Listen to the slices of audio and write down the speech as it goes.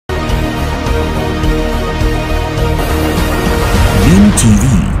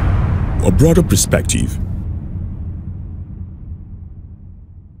TV, a broader perspective.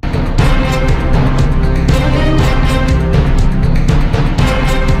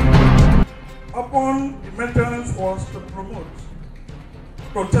 APPON, the maintenance was to promote,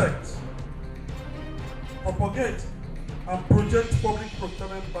 protect, propagate, and project public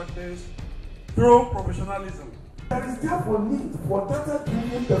procurement practice through professionalism. There is therefore need for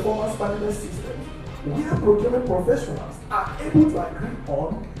data-driven performance management systems where procurement professionals are able to agree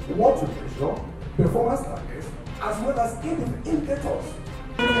on what to measure, performance targets, as well as indicators.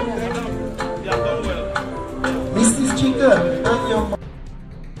 You have done well. Mrs. Chica, and your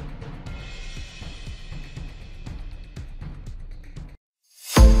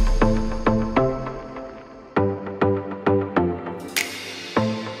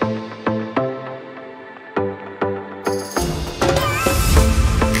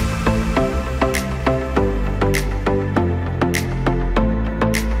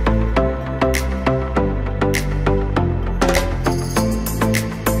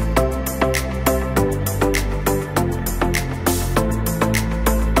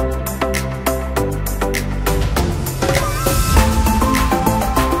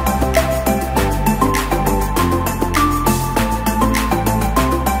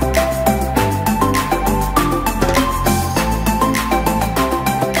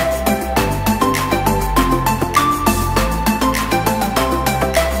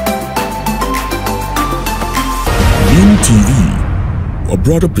TV, a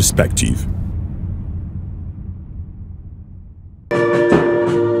broader perspective.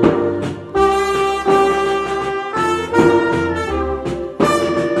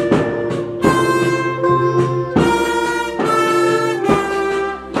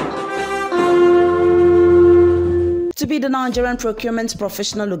 To be the Nigerian Procurement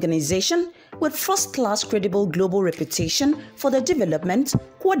Professional Organization with first-class credible global reputation for the development,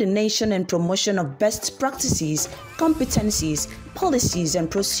 coordination and promotion of best practices, competencies, policies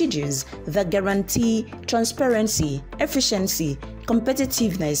and procedures that guarantee transparency, efficiency,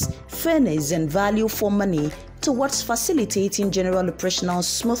 competitiveness, fairness and value for money towards facilitating general operational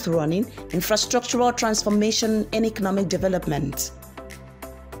smooth running, infrastructural transformation and economic development.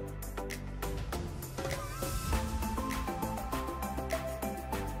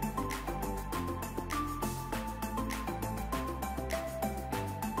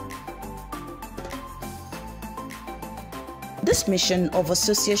 This mission of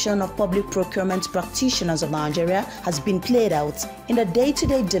Association of Public Procurement Practitioners of Nigeria has been played out in the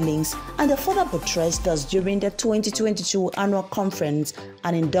day-to-day dealings and the further buttressed thus during the 2022 annual conference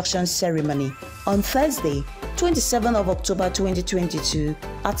and induction ceremony on Thursday, 27th of October 2022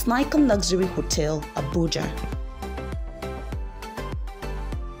 at Nikon Luxury Hotel, Abuja.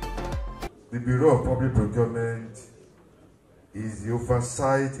 The Bureau of Public Procurement is the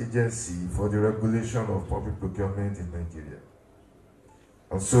oversight agency for the regulation of public procurement in Nigeria.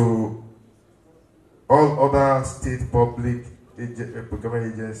 And so, all other state public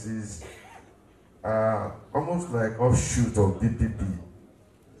procurement agencies are almost like offshoot of BPP.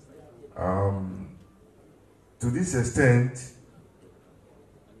 To this extent,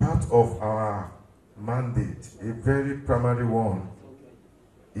 part of our mandate, a very primary one,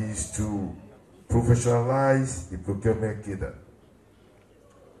 is to professionalize the procurement cadre.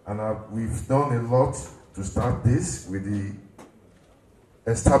 And we've done a lot to start this with the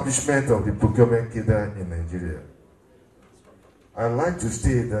establishment of the procurement cadre in Nigeria. I'd like to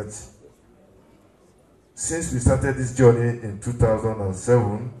state that since we started this journey in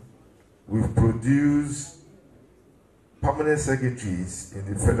 2007, we've produced permanent secretaries in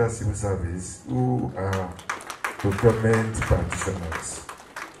the Federal Civil Service who are procurement practitioners.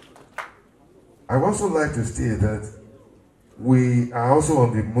 I would also like to state that we are also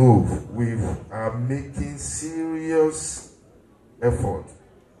on the move. We are making serious effort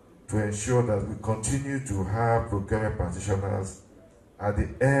to ensure that we continue to have procurement practitioners at the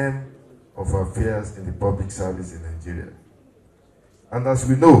end of affairs in the public service in Nigeria. And as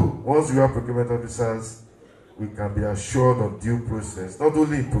we know, once we have procurement officers, we can be assured of due process, not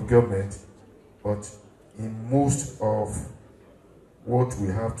only in procurement, but in most of what we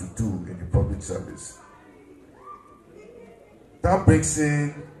have to do in the public service. That brings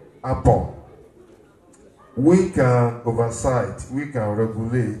in APPON. We can oversight, we can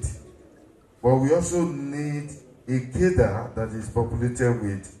regulate, but we also need a cadre that is populated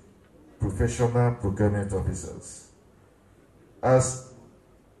with professional procurement officers. As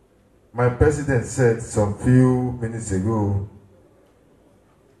my president said some few minutes ago,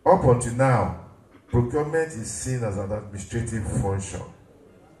 up until now, procurement is seen as an administrative function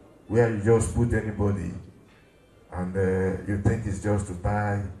where you just put anybody and you think it's just to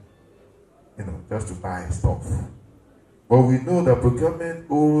buy, just to buy stuff. But we know that procurement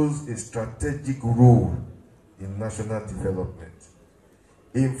holds a strategic role in national development.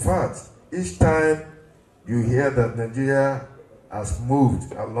 In fact, each time you hear that Nigeria has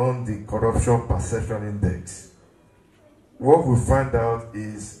moved along the corruption perception index, what we find out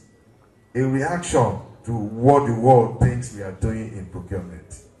is a reaction to what the world thinks we are doing in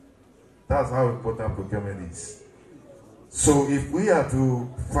procurement. That's how important procurement is. So if we are to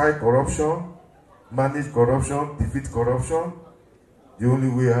fight corruption, manage corruption, defeat corruption, the only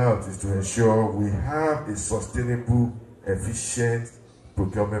way out is to ensure we have a sustainable, efficient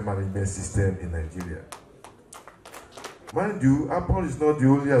procurement management system in Nigeria. Mind you, APPON is not the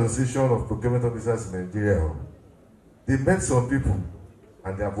only association of procurement officers in Nigeria. They met some people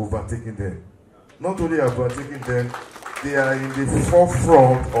and they have overtaken them. Not only have overtaken them, they are in the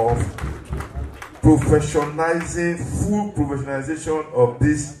forefront of professionalizing, full professionalization of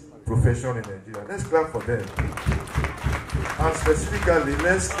this profession in Nigeria. Let's clap for them. And specifically,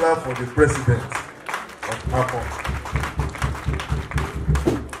 let's clap for the president of APPON.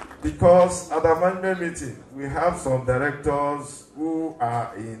 Because at the management meeting, we have some directors who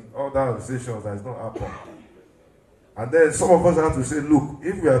are in other associations that is not APPON. And then some of us have to say, look,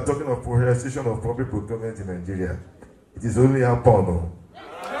 if we are talking of professionalization of public procurement in Nigeria, it is only APPON. No?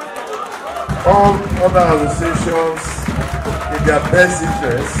 All other associations, in their best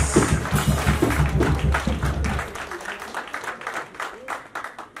interests,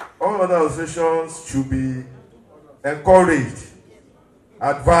 all other associations should be encouraged,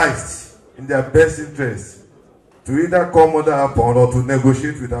 advised in their best interest to either come under APPON or to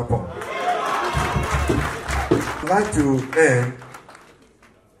negotiate with APPON. I'd like to end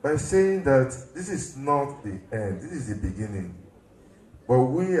by saying that this is not the end, this is the beginning. But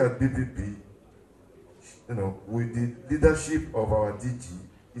we at BPP, with the leadership of our DG,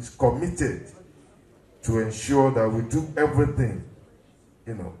 is committed to ensure that we do everything,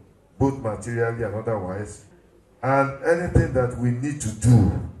 both materially and otherwise, and anything that we need to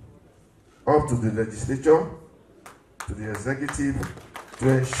do up to the legislature, to the executive, to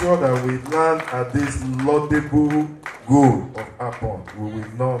ensure that we land at this laudable goal of APPON. We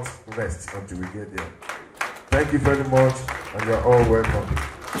will not rest until we get there. Thank you very much, and you are all welcome.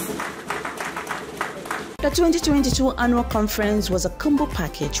 The 2022 annual conference was a combo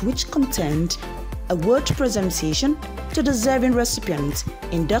package which contained a word presentation to deserving recipients,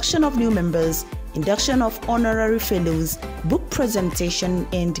 induction of new members, induction of honorary fellows, book presentation,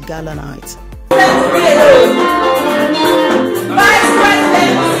 and gala night.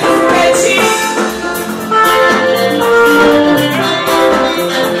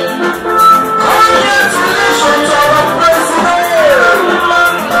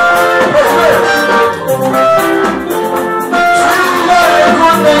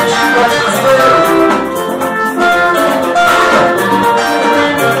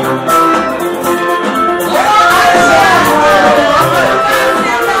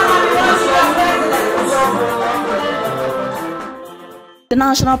 The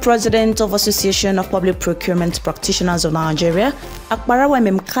National President of Association of Public Procurement Practitioners of Nigeria, Akbarawa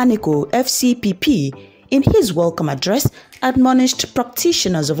Mkaniko, FCPP, in his welcome address, admonished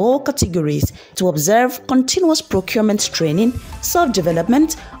practitioners of all categories to observe continuous procurement training,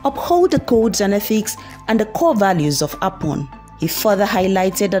 self-development, uphold the codes and ethics, and the core values of APPON. He further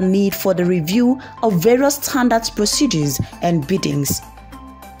highlighted the need for the review of various standards, procedures, and biddings.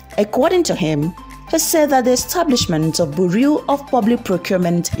 According to him, he said that the establishment of Bureau of Public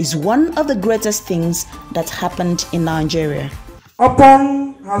Procurement is one of the greatest things that happened in Nigeria.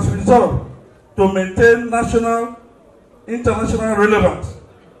 APPON has resolved to maintain national, international relevance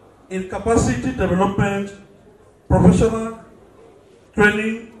in capacity development, professional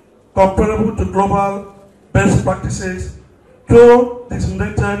training comparable to global best practices through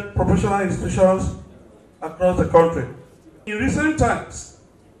designated professional institutions across the country. In recent times,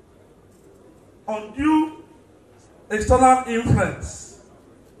 undue external influence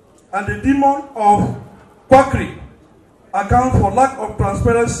and the demon of quackery account for lack of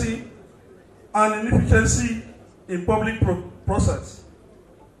transparency and inefficiency in public process.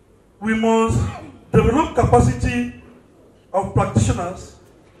 We must develop capacity of practitioners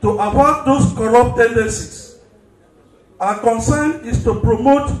to avoid those corrupt tendencies. Our concern is to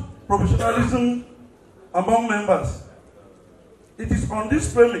promote professionalism among members. It is on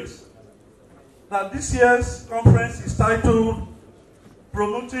this premise that this year's conference is titled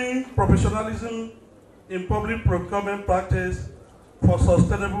Promoting Professionalism in Public Procurement Practice for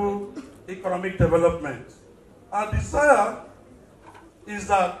Sustainable Economic Development. Our desire is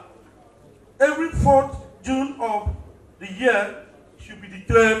that every fourth June of the year should be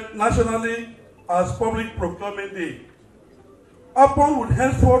declared nationally as Public Procurement Day. APPON would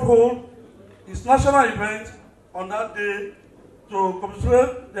henceforth hold its national event on that day to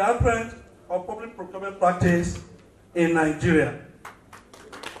commemorate the advent of public procurement practice in Nigeria.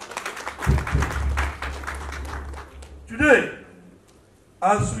 Today,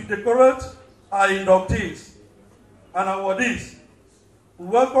 as we decorate our inductees and awardees, we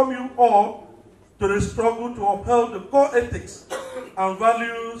welcome you all to the struggle to uphold the core ethics and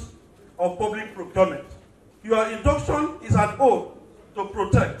values of public procurement. Your induction is an oath to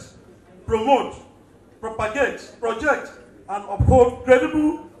protect, promote, propagate, project, and uphold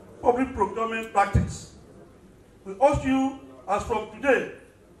credible public procurement practice. We urge you, as from today,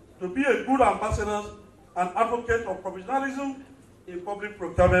 to be a good ambassador and advocate of professionalism in public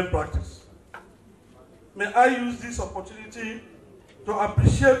procurement practice. May I use this opportunity to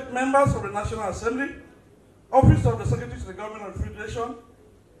appreciate members of the National Assembly, Office of the Secretary to the Government of the Federation,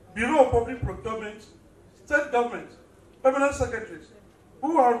 Bureau of Public Procurement, State Government, Permanent Secretaries,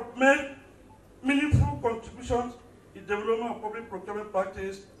 who have made meaningful contributions in the development of public procurement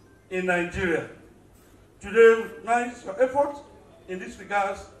practice in Nigeria. Today, we recognize your efforts in this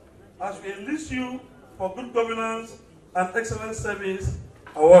regard as we enlist you for good governance and excellent service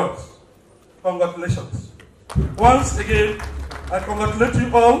awards. Congratulations. Once again, I congratulate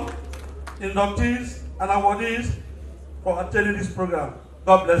you all, inductees and awardees, for attending this program.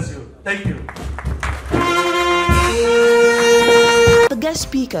 God bless you. Thank you. The guest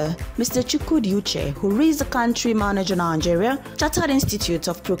speaker, Mr. Chukwudi Uche, who is the country manager Nigeria, Chartered Institute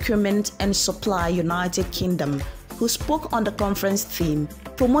of Procurement and Supply, United Kingdom, who spoke on the conference theme,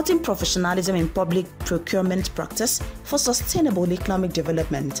 Promoting Professionalism in Public Procurement Practice for Sustainable Economic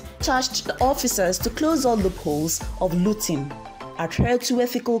Development, charged the officers to close all loopholes of looting, adhere to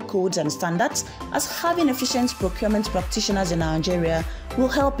ethical codes and standards, as having efficient procurement practitioners in Nigeria will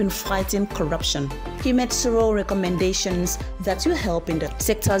help in fighting corruption. He made several recommendations that will help in the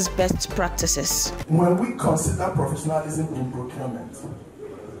sector's best practices. When we consider professionalism in procurement,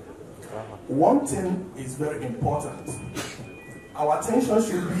 one thing is very important. Our attention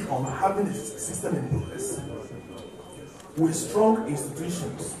should be on having a system in place with strong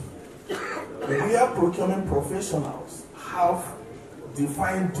institutions where procurement professionals have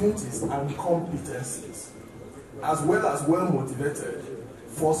defined duties and competencies, as well as well-motivated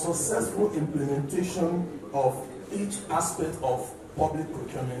for successful implementation of each aspect of public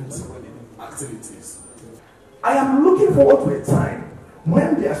procurement activities. I am looking forward to a time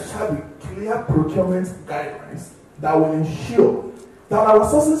when there shall be clear procurement guidelines that will ensure that our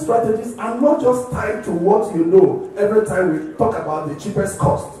sourcing strategies are not just tied to what you know every time we talk about the cheapest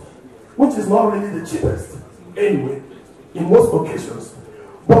cost, which is not really the cheapest anyway, in most occasions,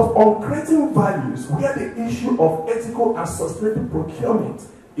 but on creating values where the issue of ethical and sustainable procurement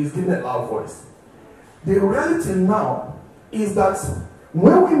is given a loud voice. The reality now is that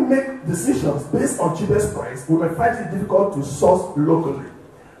when we make decisions based on cheapest price, we may find it difficult to source locally.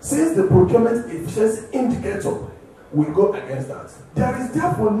 Since the procurement efficiency indicator will go against that. There is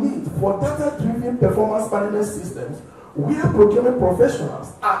therefore need for data-driven performance management systems where procurement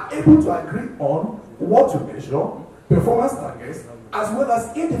professionals are able to agree on what to measure, performance targets, as well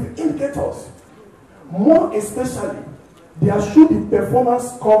as indicators. More especially, there should be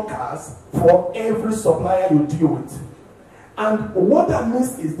performance scorecards for every supplier you deal with. And what that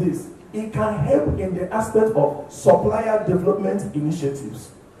means is this: it can help in the aspect of supplier development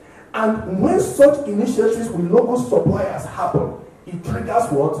initiatives. And when such initiatives with local suppliers happen, it triggers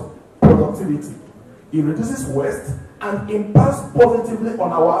what? Productivity. It reduces waste and impacts positively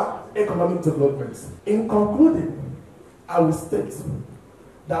on our economic development. In concluding, I will state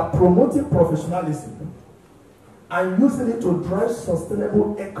that promoting professionalism and using it to drive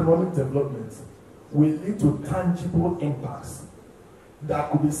sustainable economic development will lead to tangible impacts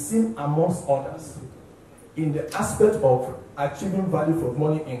that could be seen amongst others in the aspect of achieving value for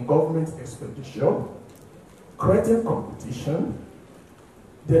money in government expenditure, creating competition,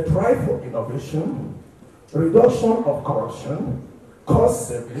 the drive for innovation, reduction of corruption, cost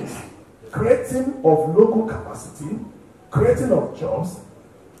savings, creating of local capacity, creating of jobs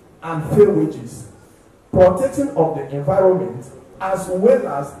and fair wages, protecting of the environment, as well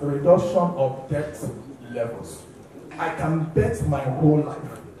as reduction of debt levels. I can bet my whole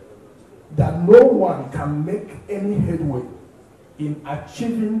life that no one can make any headway in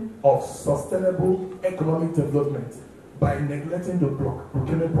achieving of sustainable economic development by neglecting the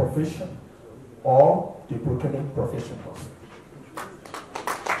procurement profession or the procurement professionals.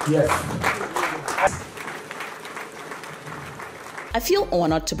 Yes. I feel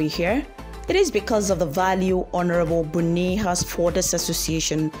honored to be here. It is because of the value Honorable Buni has for this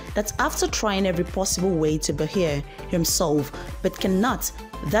association that after trying every possible way to be here himself but cannot,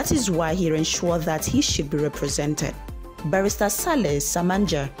 that is why he ensured that he should be represented. Barrister Saleh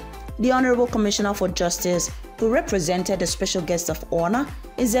Samanja, the Honorable Commissioner for Justice, who represented the special guest of honor,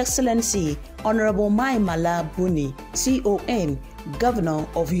 His Excellency Honorable Maimala Buni, CON, Governor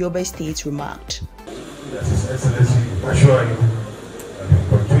of Yobe State, remarked. Yes, His Excellency, I assure you that we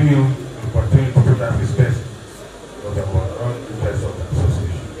continue to put that respect for the overall interest of the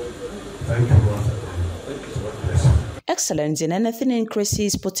association. Thank you once again. God bless you. Excellence in anything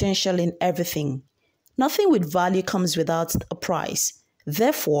increases potential in everything. Nothing with value comes without a price.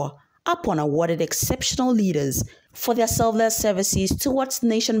 Therefore, APPON awarded exceptional leaders for their selfless services towards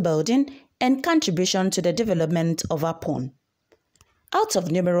nation building and contribution to the development of APPON. Out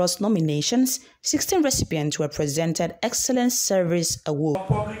of numerous nominations, 16 recipients were presented Excellent Service Award.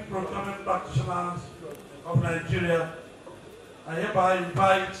 Public procurement practitioners of Nigeria, I hereby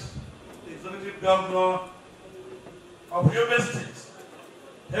invite the Executive Governor of Yobe State,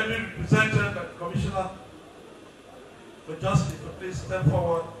 heavily represented by the Commissioner for Justice, to please step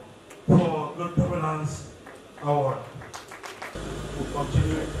forward for Good Governance Award. We'll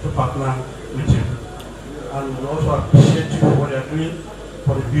continue to partner with you. And we also appreciate you for what you're doing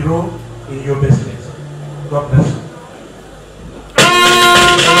for the Bureau in your business. God bless you.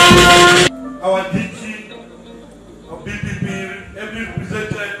 Our DG of BPP, heavily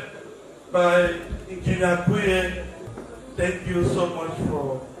represented by Engineer Kuye, thank you so much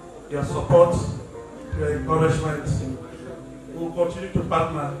for your support, your encouragement. We'll continue to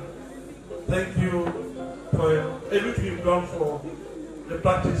partner. Thank you for everything you've done for the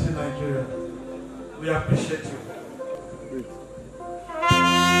practice in Nigeria. We appreciate you.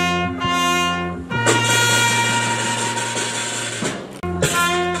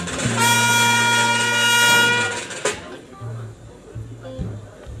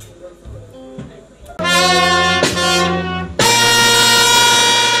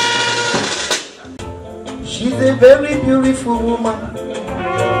 She's a very beautiful woman,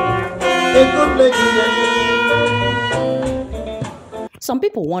 a good lady. Some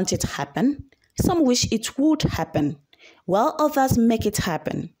people want it to happen. Some wish it would happen, while others make it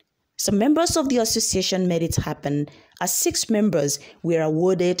happen. Some members of the association made it happen, as 6 members were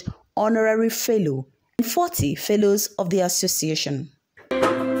awarded honorary fellow and 40 fellows of the association.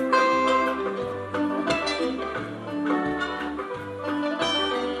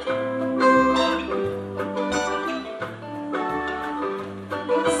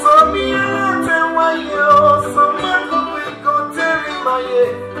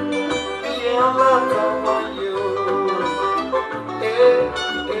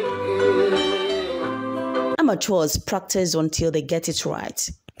 Amateurs practice until they get it right.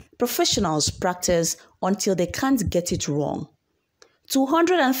 Professionals practice until they can't get it wrong.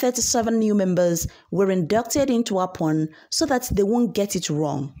 237 new members were inducted into APPON so that they won't get it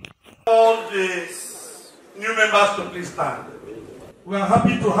wrong. All the new members to please stand. We are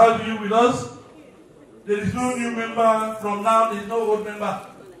happy to have you with us. There is no new member from now, there is no old member.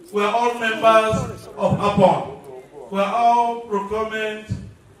 We are all members of APPON. We are all procurement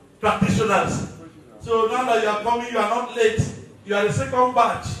practitioners. So now that you are coming, you are not late. You are the second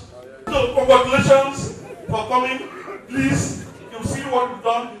batch. So congratulations for coming. Please, you see what we've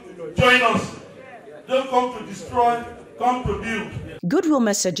done. Join us. Don't come to destroy, come to build. Goodwill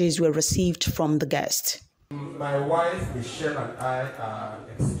messages were received from the guest. My wife, Michelle, and I are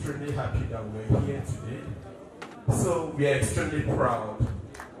extremely happy that we're here today. So we are extremely proud.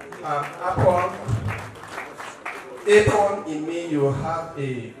 APPON, in me, you have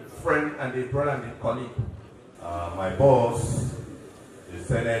a friend and a brother and a colleague. My boss, the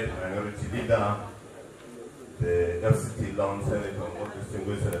Senate Minority Leader, the FCT Lawn Senator, most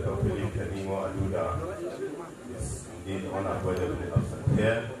distinguished Senator Philip Kenimo Aluda, is indeed unavoidably absent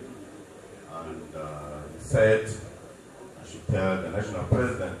here. And he said I should tell the national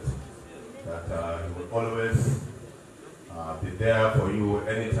president that he will always be there for you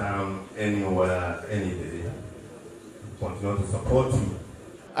anytime, anywhere, any day. Continue to support you.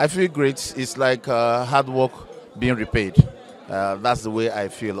 I feel great. It's like hard work being repaid. That's the way I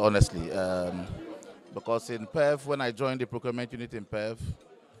feel, honestly. Because in PEF, when I joined the procurement unit in PEF,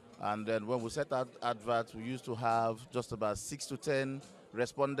 and then when we set out adverts, we used to have just about 6 to 10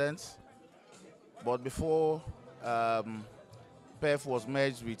 respondents. But before PEF was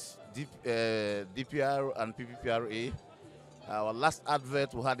merged with DPR and PPPRA, our last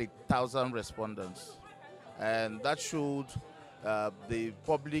advert, we had 1,000 respondents. And that showed the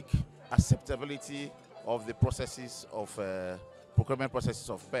public acceptability of the processes of procurement processes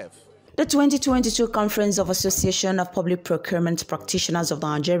of PEF. The 2022 Conference of Association of Public Procurement Practitioners of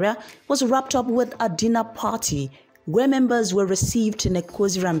Nigeria was wrapped up with a dinner party where members were received in a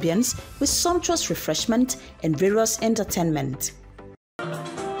cozy ambience with sumptuous refreshment and various entertainment.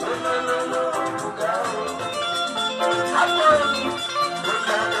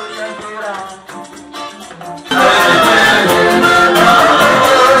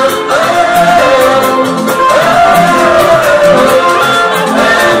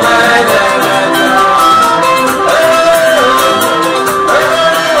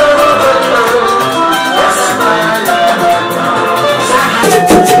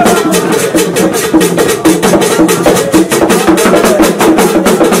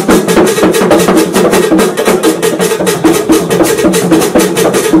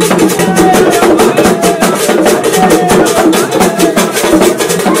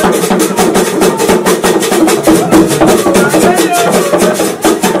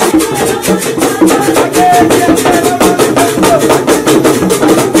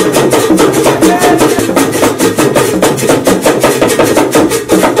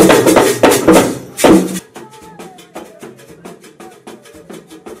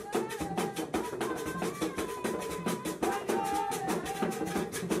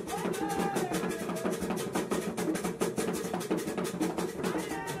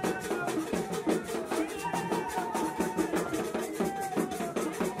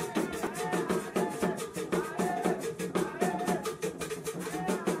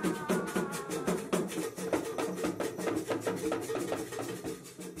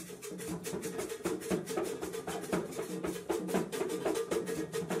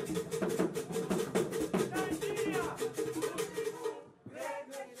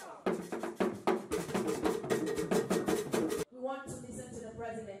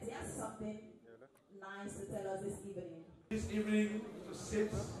 Nice to tell us this evening. This evening to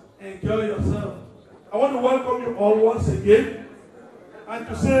sit, enjoy yourself. I want to welcome you all once again and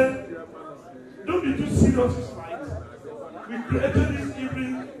to say, don't be too serious this night. We created this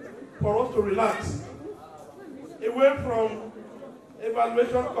evening for us to relax, away from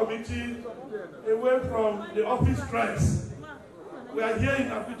evaluation committee, away from the office stress. We are here in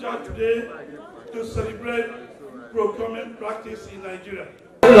Abuja today to celebrate procurement practice in Nigeria.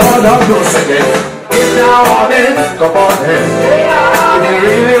 Lord of those again. Get down on it, come on in. If you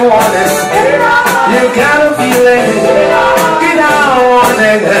really want it, you gotta feel it. Get down on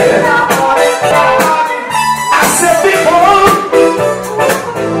it. I said before,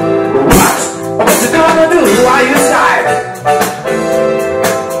 what you gonna do while you side?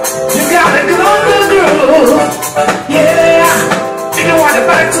 You gotta go to the groove. Yeah, if you want it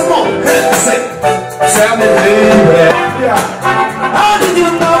back to more, tell me, baby. How did you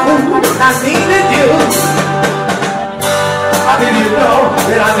know I needed you? How did you know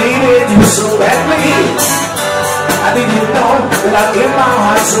that I needed you so badly? How did you know that I gave my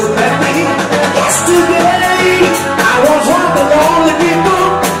heart so badly? Yesterday, I was one of the lonely people.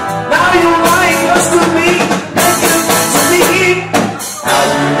 Now you're lying close to me. To me, how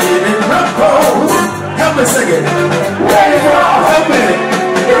you live in the cold. Help me sing it. Where you from? Help me.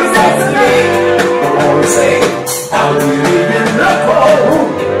 It's next to me. I wanna say, how do you live in the cold?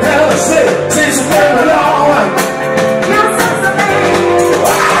 Hell, say some very long. You said something.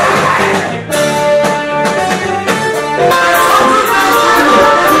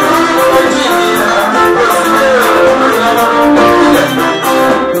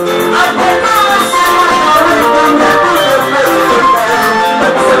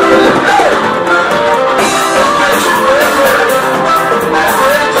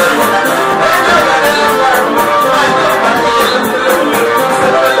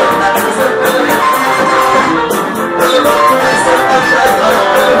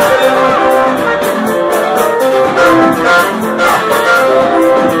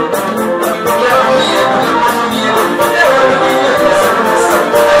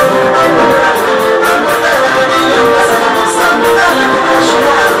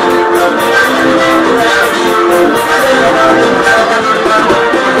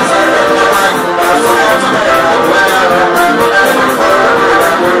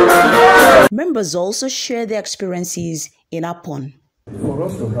 Members also share their experiences in APPON. For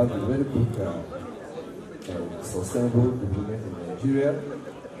us to have a very good sustainable development in Nigeria,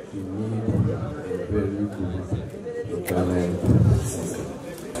 we need a very good procurement system.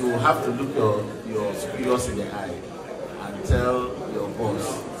 You have to look your superiors in the eye and tell your boss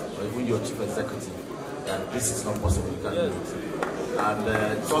or even your chief executive that this is not possible, you can't do it. And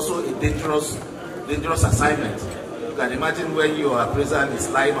it's also a dangerous assignment. You can imagine when your appraiser is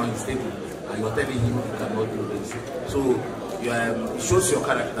lying on his table and you're telling him you cannot do this. So shows your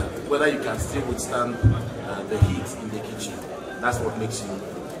character, whether you can still withstand the heat in the kitchen. That's what makes you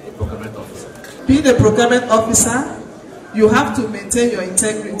a procurement officer. Being a procurement officer, you have to maintain your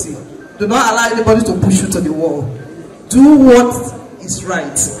integrity. Do not allow anybody to push you to the wall. Do what is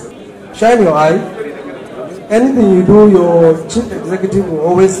right. Shine your eye. Anything you do, your chief executive will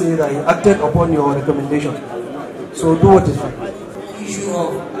always say that you acted upon your recommendation. So do what is right. Issue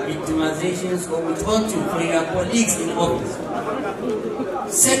of victimizations or withholding from your colleagues in office.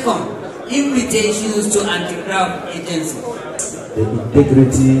 Second, invitations to anti-graft agencies. The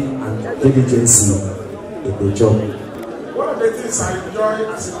integrity and diligence in the job. One of the things I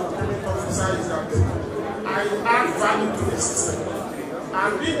enjoy as a procurement officer is that I add value to the system.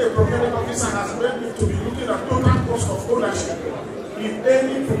 And being a procurement officer has made me to be looking at total cost of ownership in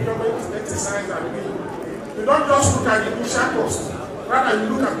any procurement exercise I'm doing. You don't just look at the initial cost, rather you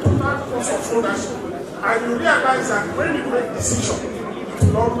look at total cost of ownership. And you realize that when you make decision, it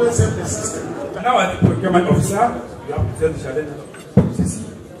will always help the system. Now as the procurement officer, you have to tell the challenge of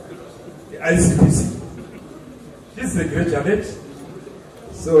the ICPC. This is a great challenge.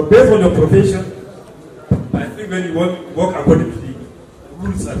 So based on your profession, I think when you work according to the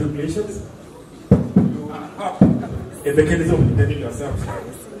rules and regulations, you have a mechanism of defending yourself.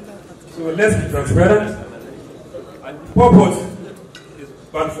 So let's be transparent. And the purpose is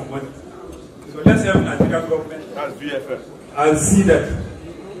bad for money. So let's help Nigerian government as VFF and see that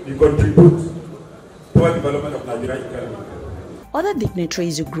we contribute toward development of Nigerian economy. Other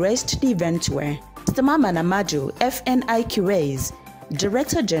dignitaries who graced the event were Mr. Mama Namaju, FNI QAs,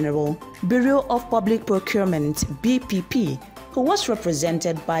 Director General, Bureau of Public Procurement, BPP, who was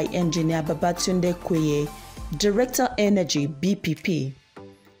represented by Engineer Babatunde Kweye, Director Energy, BPP.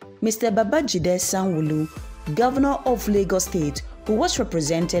 Mr. Babajide Sanwo-Olu, Governor of Lagos State, who was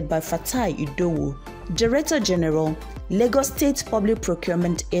represented by Fatai Idowu, Director General, Lagos State Public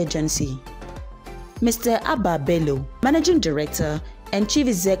Procurement Agency. Mr. Abba Bello, Managing Director and Chief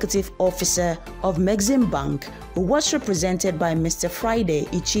Executive Officer of Maxim Bank, who was represented by Mr. Friday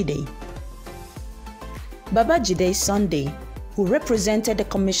Ichide. Babajide Sunday, who represented the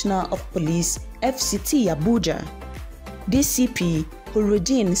Commissioner of Police, FCT Abuja. DCP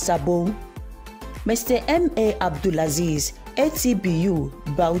Hurudin Sabo. Mr. M.A. Abdulaziz, ATBU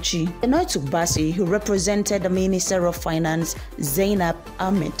Bauchi. Benoit Tubasi, who represented the Minister of Finance, Zainab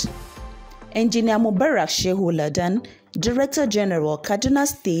Ahmed. Engineer Mubarak Shehu Ladan, Director General, Kaduna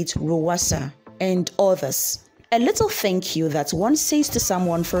State, Rowasa, and others. A little thank you that one says to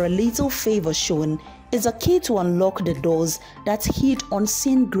someone for a little favor shown is a key to unlock the doors that hid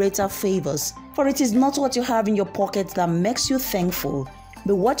unseen greater favors. For it is not what you have in your pocket that makes you thankful,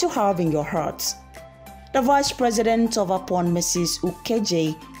 but what you have in your heart. The Vice President of APPON, Mrs.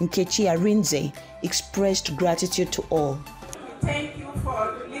 Ukeje Nkechi Arinze, expressed gratitude to all. Thank you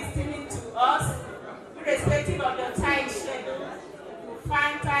for listening to us, irrespective of your time schedule. You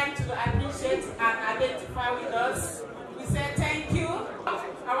find time to appreciate and identify with us. We say thank you.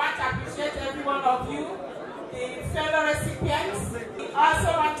 I want to appreciate every one of you, the fellow recipients. We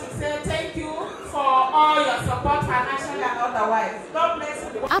also want to say thank you for all your support, financially and otherwise. God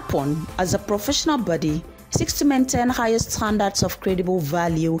bless you. APPON, as a professional body, seeks to maintain higher standards of credible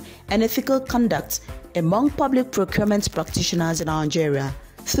value and ethical conduct among public procurement practitioners in Nigeria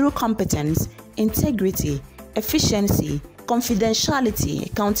through competence, integrity, efficiency, confidentiality,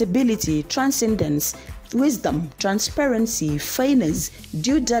 accountability, transcendence, wisdom, transparency, fairness,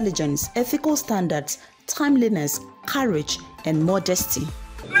 due diligence, ethical standards, timeliness, courage, and modesty.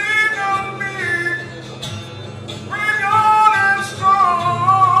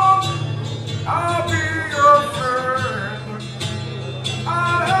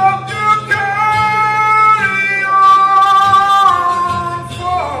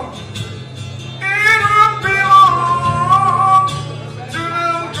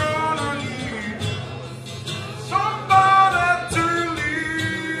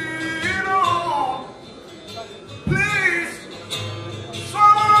 So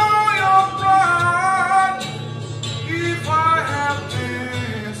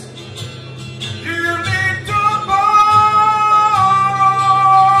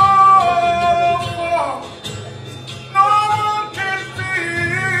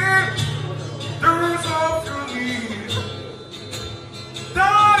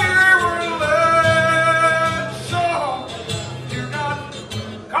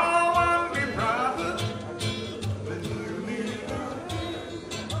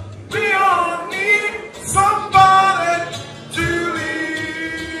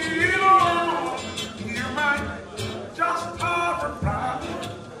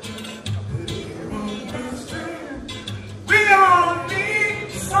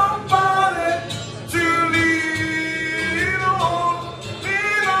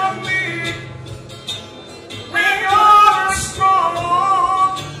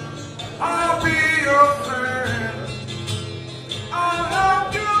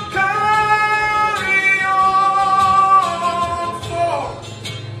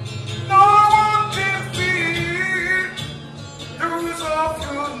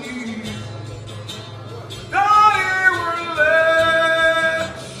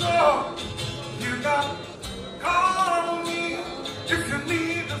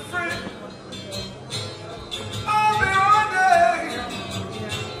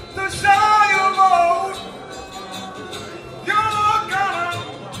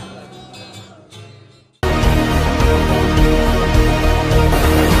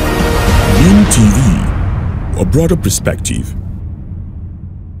broader perspective.